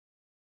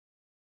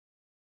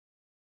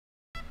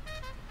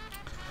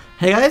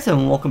Hey guys,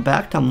 and welcome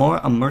back to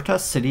more Omerta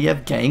City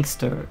of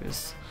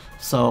Gangsters.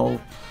 So,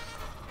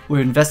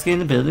 we're investigating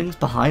the buildings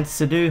behind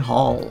City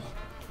Hall.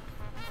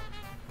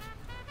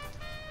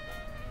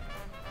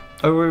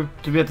 Or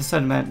did we have to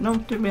send a man? No,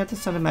 did we have to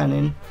send a man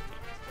in?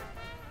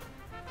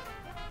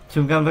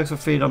 Two convicts were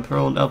freed on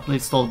parole and elderly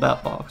stole the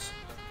bat box.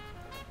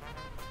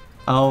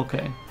 Oh,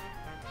 okay.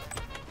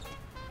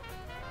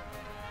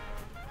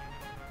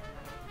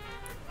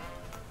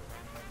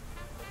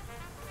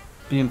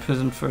 Be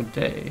imprisoned for a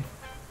day.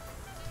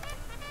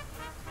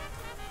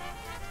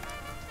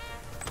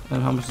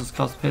 And how much does it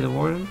cost to pay the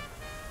warden?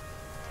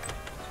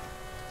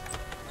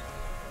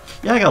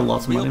 Yeah, I got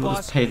lots of money, we'll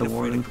just pay the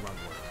warden.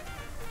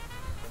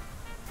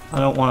 I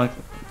don't want to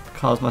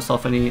cause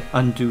myself any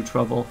undue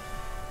trouble.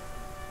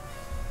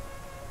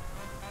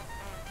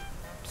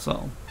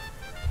 So.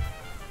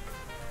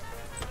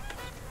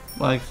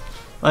 Like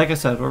I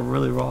said, we're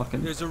really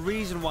rocking. There's a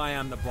reason why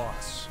I'm the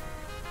boss.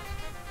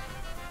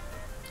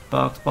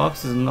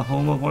 Box is in the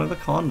home of one of the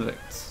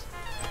convicts.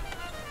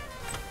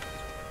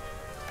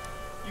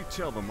 You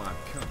tell them I'm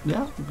coming.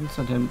 Yeah, we can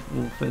send him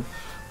Wolfie.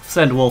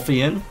 Send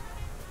Wolfie in.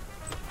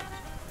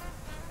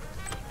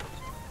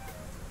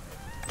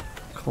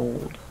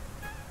 Cold.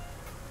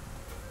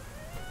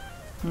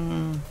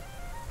 Is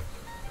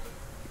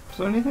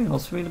there anything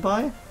else for me to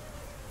buy?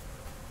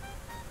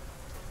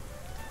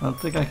 I don't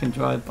think I can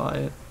drive by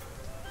it.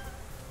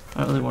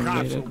 I don't really want to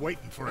read Cops it. are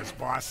waiting for us,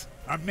 boss.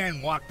 Our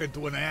men walked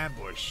into an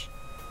ambush.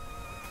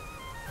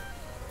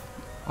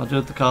 I'll do it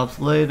with the cops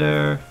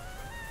later.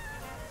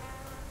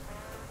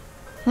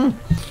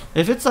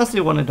 If it's actually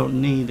one I don't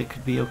need, it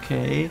could be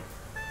okay.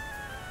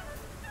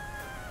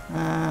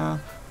 But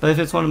if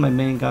it's one of my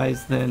main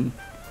guys, then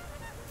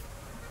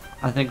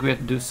I think we have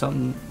to do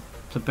something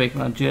to break him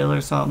out of jail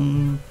or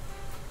something.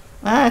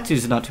 It's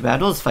usually not too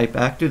bad. We'll just fight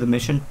back, do the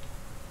mission.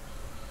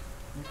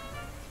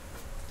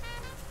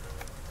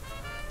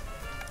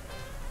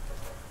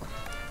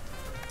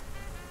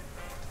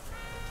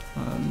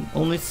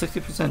 Only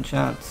 60%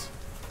 chance.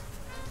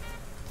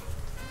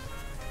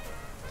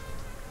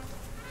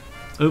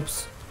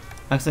 Oops.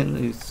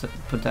 Accidentally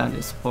put down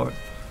his support.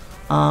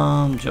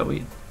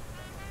 Joey.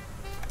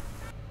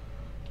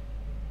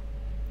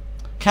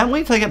 Can't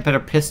wait till I get better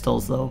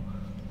pistols though.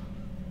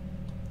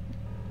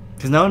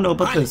 Because now I know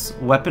about this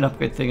weapon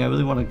upgrade thing, I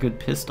really want a good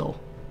pistol.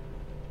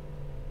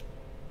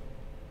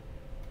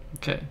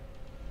 Okay.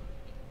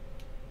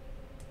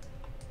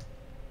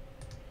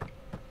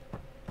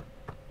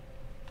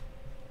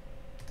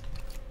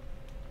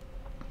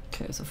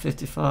 Okay, so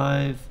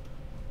 55,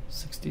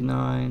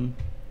 69.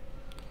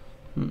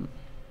 I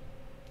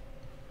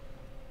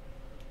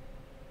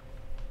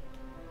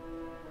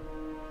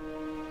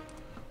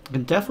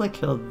can definitely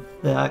kill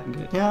that.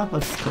 Yeah,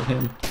 let's kill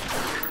him.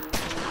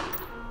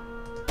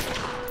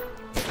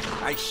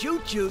 I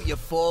shoot you, you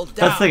fall down.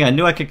 That's the thing, I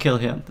knew I could kill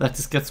him. That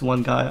just gets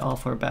one guy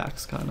off our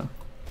backs, kinda.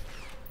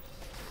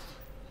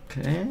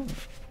 Okay.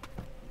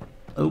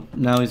 Oh,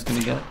 now he's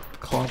gonna get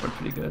clobbered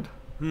pretty good.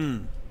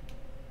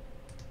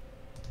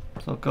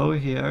 So go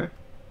here.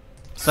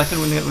 Second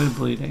one to get rid of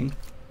bleeding.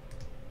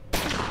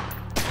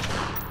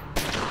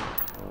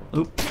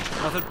 Oop.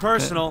 Nothing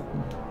personal.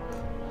 Okay.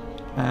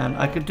 And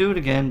I could do it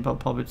again, but I'll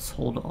probably just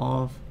hold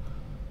off.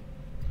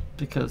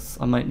 Because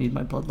I might need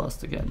my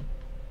bloodlust again.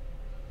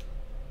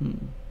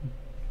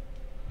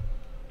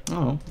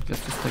 Oh, I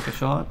guess just take a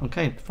shot.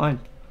 Okay, fine.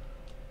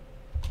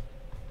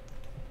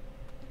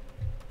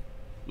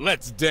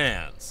 Let's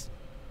dance.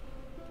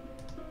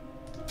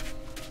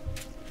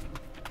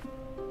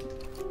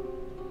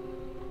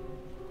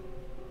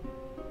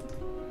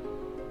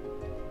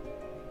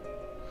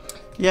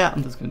 Yeah,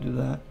 I'm just gonna do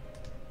that.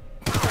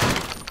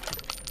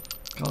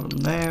 Got him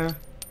there.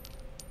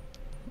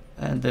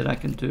 And then I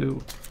can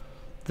do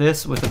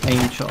this with an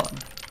aim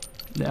shot.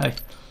 Yeah,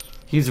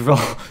 he's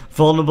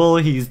vulnerable,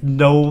 he's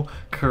no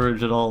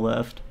courage at all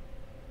left.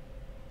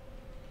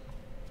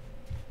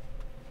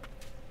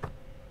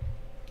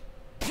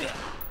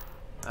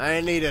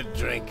 I need a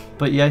drink.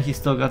 But yeah, he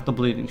still got the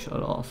bleeding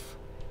shot off.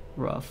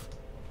 Rough.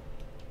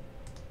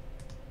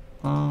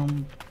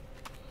 Go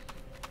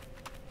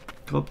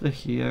up to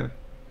here.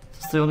 Is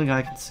this the only guy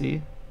I can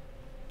see?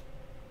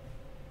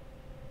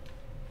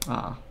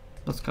 Ah,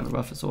 that's kind of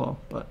rough as well,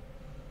 but...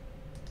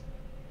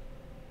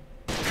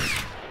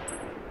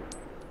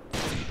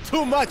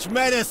 Too much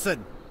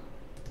medicine.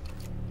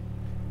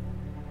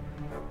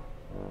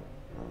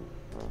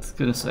 I was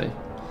gonna say,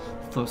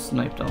 throw a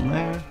snipe down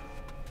there.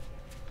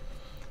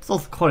 Still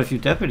quite a few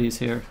deputies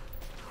here.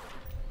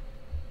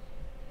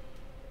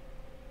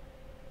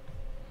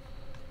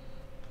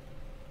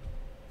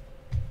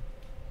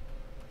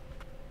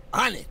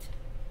 On it.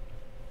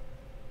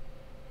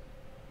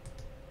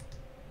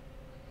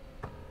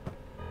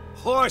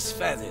 Horse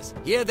feathers.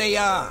 Here they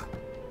are.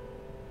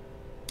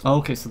 Oh,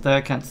 okay, so there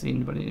I can't see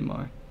anybody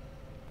anymore.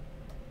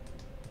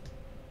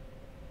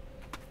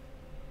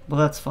 Well,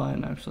 that's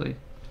fine, actually.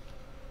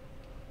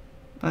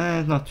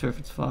 I'm not sure if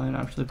it's fine,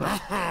 actually,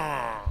 but...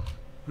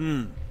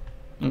 I'm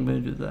gonna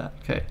do that.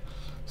 Okay.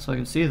 So I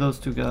can see those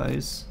two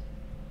guys.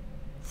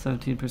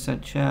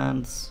 17%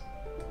 chance.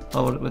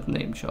 How about it with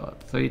an aim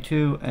shot?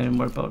 32, and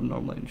what about a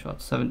normal aim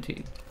shot?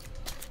 17.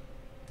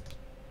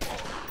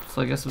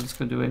 So I guess I'm just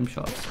gonna do aim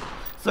shots.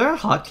 Is there a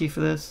hotkey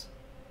for this?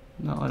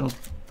 No, I don't.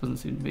 Doesn't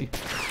seem to be.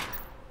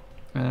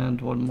 And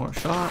one more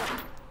shot.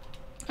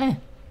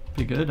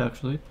 Pretty good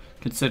actually,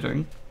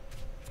 considering.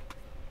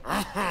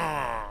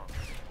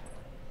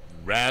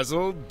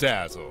 Razzle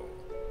dazzle.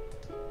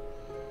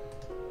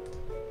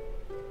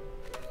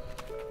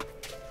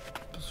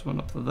 Just one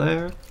up to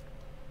there.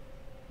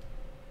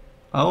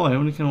 Oh, I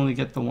can only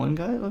get the one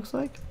guy, it looks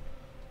like.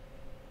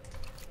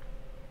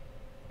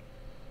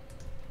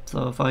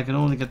 So if I can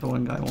only get the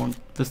one guy, I want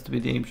this to be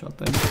the aim shot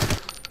thing.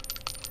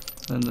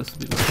 Then this will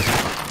be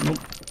the... Nope.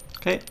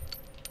 Okay.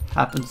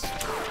 Happens.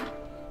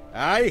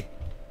 Aye.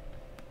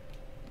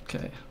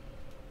 Okay.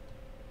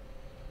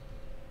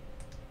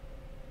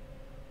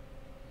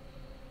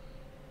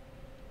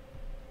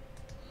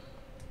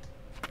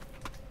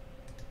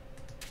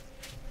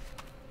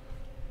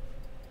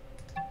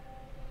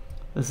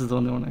 This is the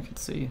only one I can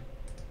see.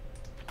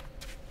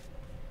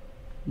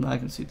 Now I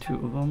can see two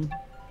of them.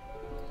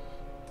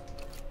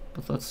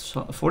 But that's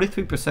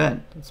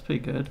 43%. That's pretty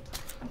good.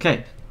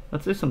 Okay,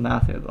 let's do some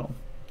math here though.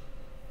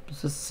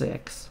 This is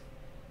 6.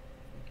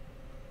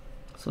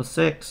 So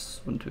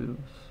 6, 1, 2,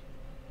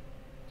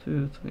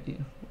 2, 3,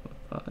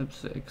 4, 5,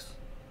 6.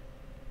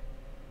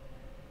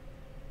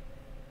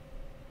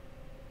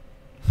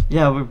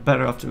 Yeah, we're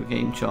better off doing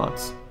aim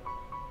shots.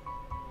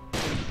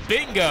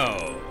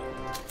 Bingo.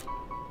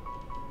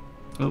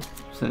 Oh,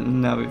 so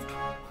now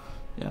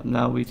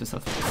now we just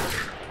have to...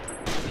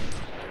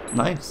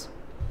 Nice.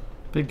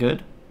 Pretty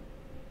good.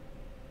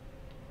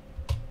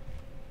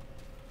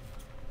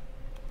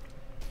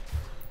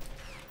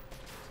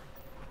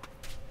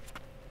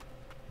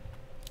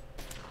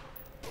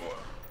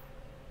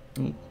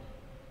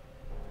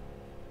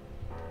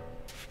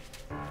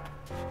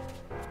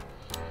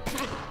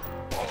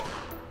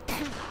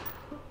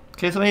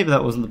 Okay, so maybe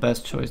that wasn't the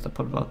best choice to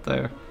put him out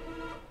there.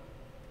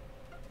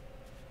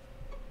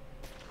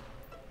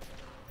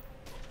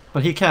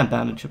 But he can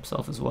bandage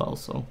himself as well,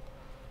 so...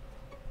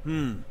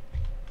 So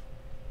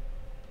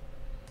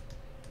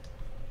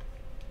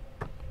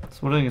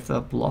wondering if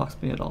that blocks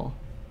me at all.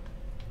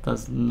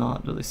 Does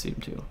not really seem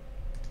to.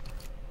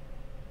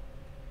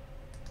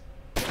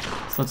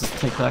 So let's just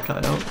take that guy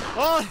out.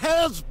 All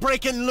hell's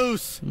breaking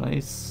loose!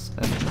 Nice.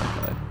 And then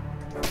that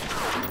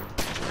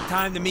guy.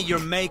 Time to meet your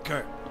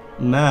maker.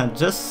 Man,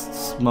 just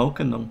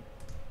smoking them.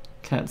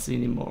 Can't see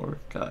any more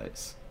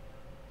guys.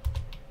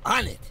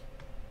 On it.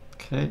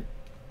 Okay.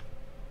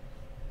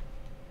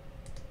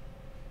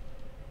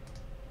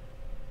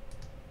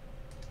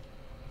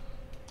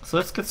 So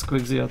let's get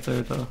Squigsy out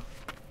there though.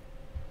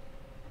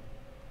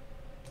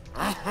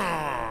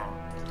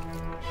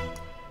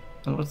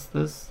 And what's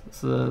this?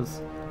 This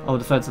is... Oh,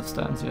 defensive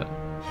stance, yeah.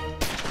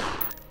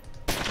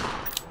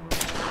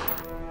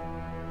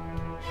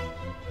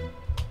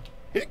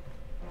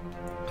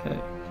 Okay.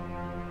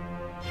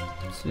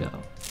 So yeah.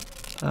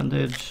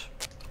 Bandage.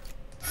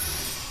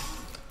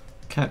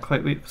 Can't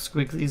quite reach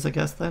Squigsies, I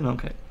guess then?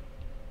 Okay.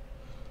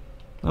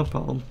 No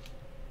problem.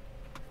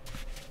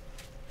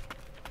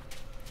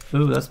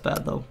 Ooh, that's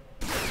bad though.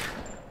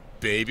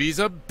 Baby's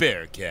a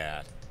bear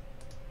cat.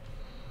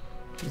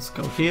 Let's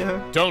go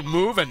here. Don't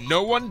move and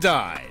no one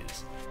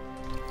dies.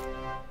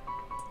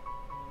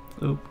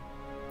 Oop.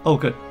 Oh,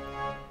 good.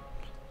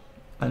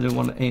 I didn't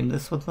want to aim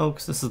this one though,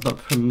 because this is the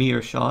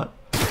premiere shot.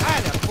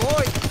 Atta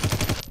boy.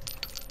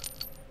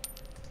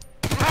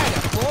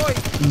 Atta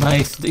boy.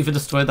 Nice. Even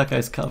destroyed that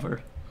guy's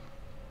cover.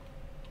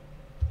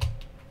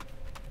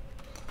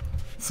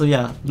 So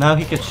yeah, now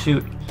he can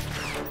shoot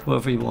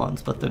whoever he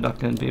wants, but they're not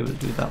going to be able to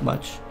do that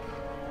much.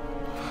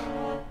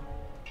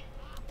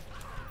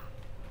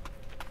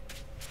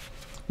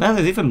 Man,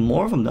 there's even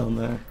more of them down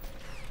there.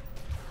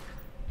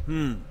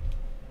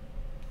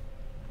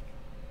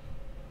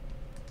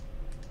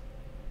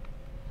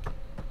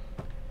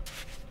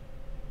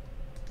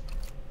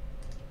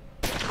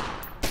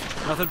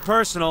 Nothing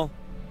personal.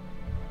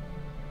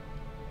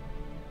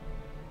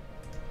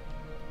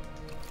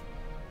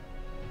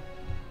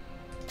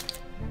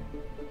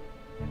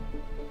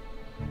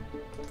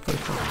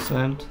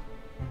 %.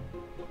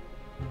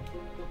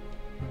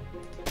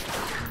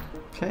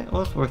 Okay,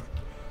 well, it's worth.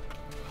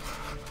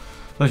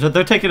 But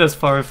they're taking as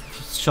far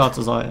shots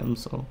as I am,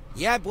 so.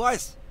 Yeah,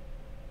 boys.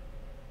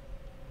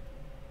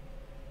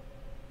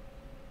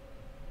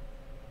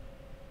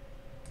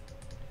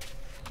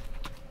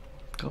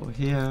 Go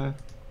here.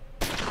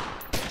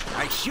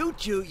 I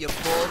shoot you, you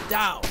fall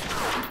down.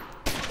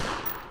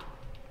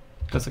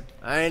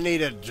 I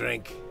need a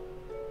drink.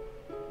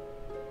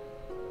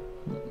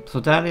 So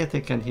Danny, I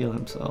think, can heal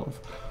himself.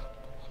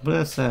 I'm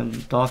gonna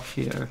send Doc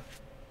here.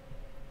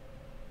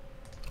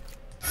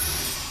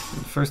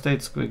 First aid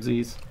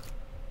Squigsies.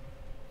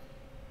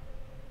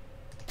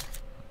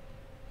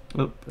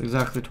 Oop,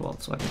 exactly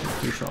 12, so I can do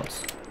 2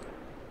 shots.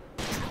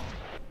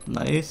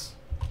 Nice.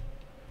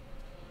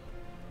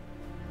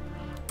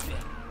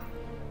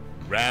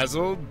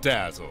 Razzle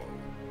dazzle.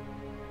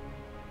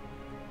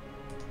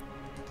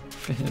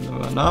 For him to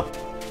run up.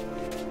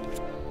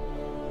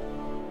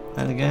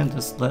 And again,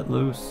 just let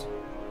loose.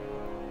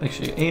 Make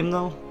sure you aim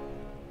though.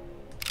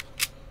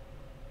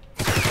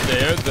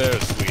 There,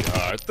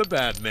 sweetheart. The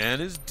bad man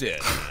is dead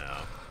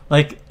now.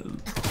 Like,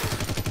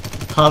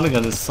 Tommy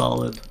gun is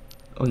solid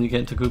when you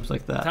get into groups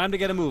like that. Time to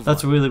get a move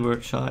That's on. really where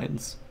it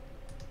shines.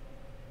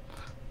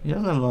 He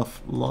doesn't have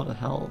a lot of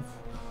health.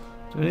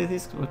 Do any of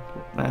these?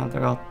 Man,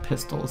 they're all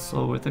pistols,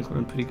 so I think we're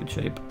in pretty good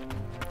shape.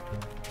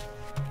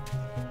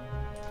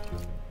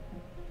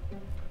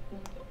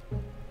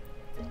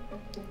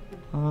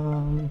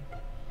 Um,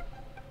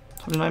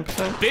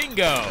 29%.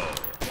 Bingo!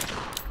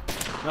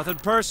 Nothing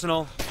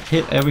personal.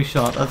 Hit every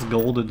shot. That's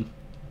golden.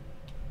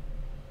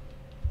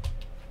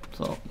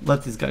 So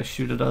let these guys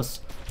shoot at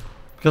us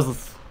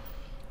because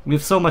we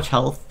have so much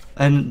health,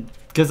 and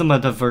gives them a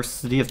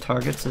diversity of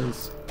targets.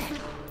 Is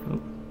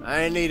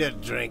I need a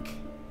drink.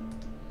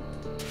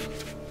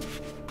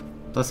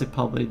 that's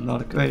probably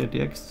not a great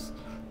idea. 'Cause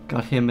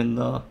got him in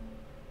the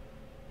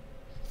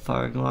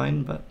firing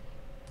line, but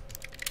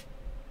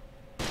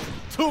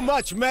Too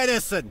much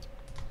medicine.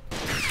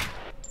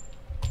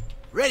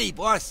 Ready,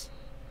 boss.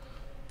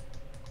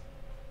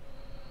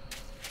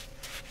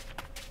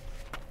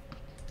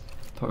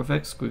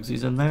 perfect.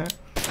 Squigsy's in there.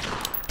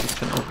 Just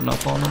gonna open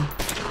up on him.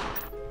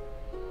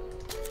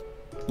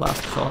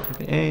 Last shot to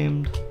be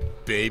aimed.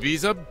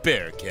 Baby's a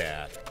bear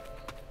cat.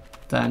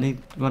 Danny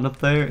run up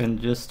there and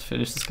just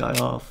finish this guy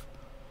off.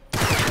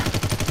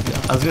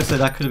 Yeah, I was gonna say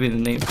that could have been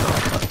a name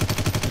drop, but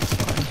it's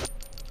fine.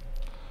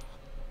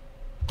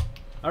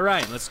 All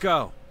right, let's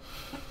go.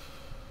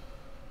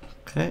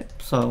 Okay,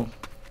 so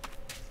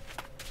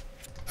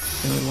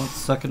we want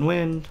second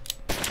wind.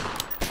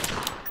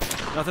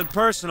 Nothing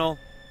personal.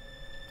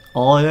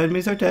 All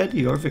enemies are dead,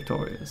 you're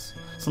victorious.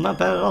 So not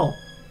bad at all.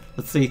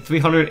 Let's see,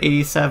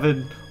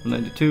 387,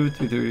 192,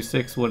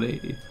 336,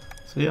 180.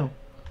 So yeah.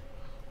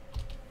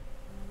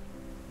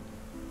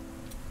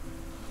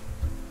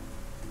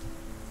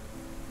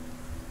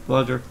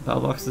 Roger,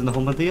 battle box is in the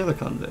home of the other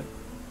convict.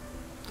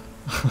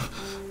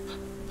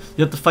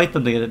 You have to fight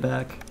them to get it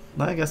back.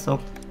 I guess so.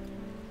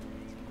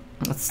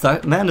 Let's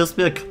start. Man, this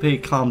will be a pretty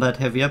combat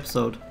heavy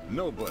episode.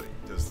 Nobody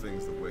does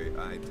things the way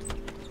I do.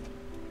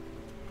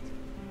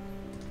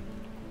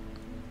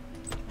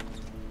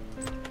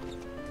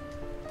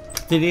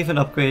 Didn't even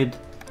upgrade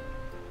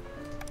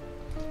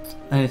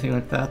anything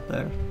like that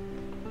there.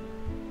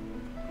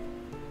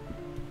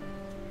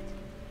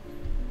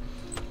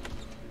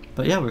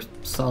 But yeah, we're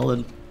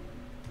solid.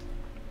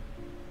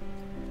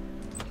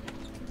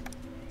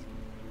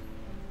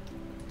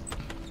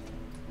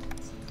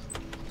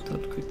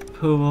 Quick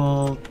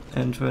pool,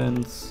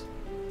 entrance.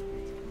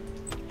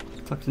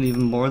 Tucked an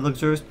even more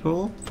luxurious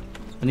pool.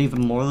 An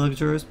even more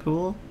luxurious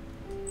pool.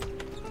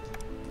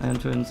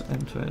 Entrance,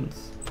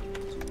 entrance.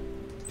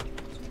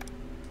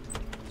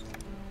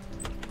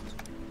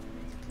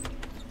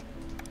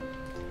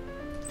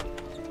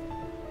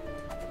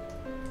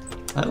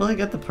 I don't really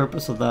get the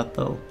purpose of that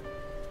though.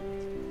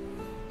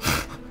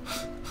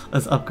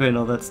 Let's upgrade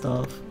all that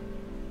stuff.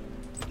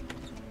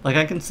 Like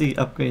I can see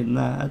upgrading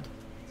that.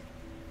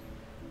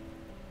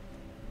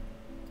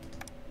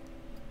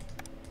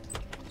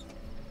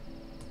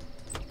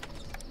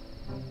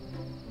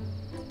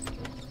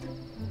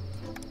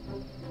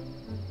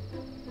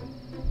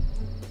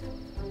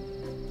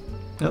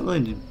 I don't really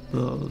need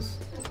those.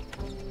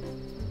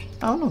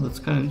 I don't know, that's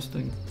kind of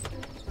interesting.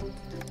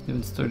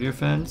 Even sturdier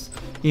fence.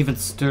 Even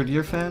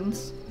sturdier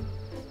fence.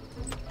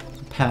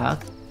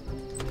 Path.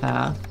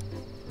 Path.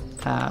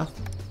 Path.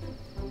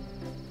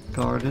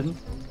 Garden.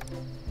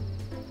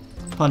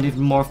 Plant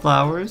even more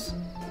flowers.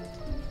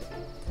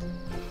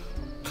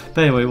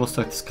 But anyway, we'll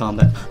start this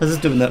combat. I was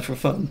just doing that for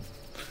fun.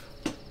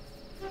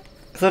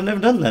 Because I've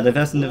never done that.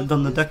 I've never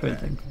done the decorating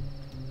thing.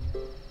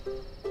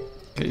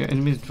 Get your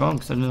enemies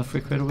drunk, send in a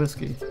free crate of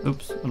whiskey.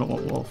 Oops, I don't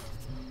want wolf.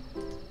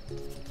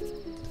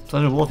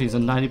 Send in wolf, he's a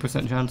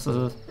 90% chance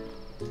to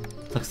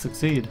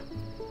succeed.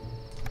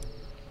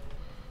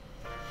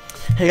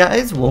 Hey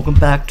guys, welcome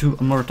back to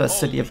Omerta,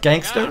 City of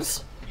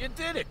Gangsters. God, you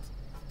did it.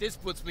 This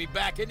puts me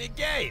back in the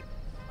game.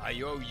 I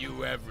owe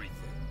you everything.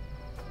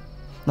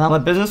 Now my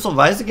business will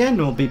rise again and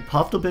we'll be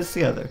profitable business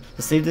together.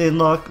 The city to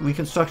unlock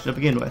reconstruction to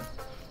begin with.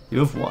 You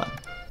have won.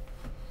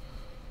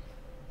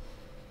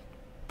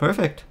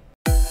 Perfect.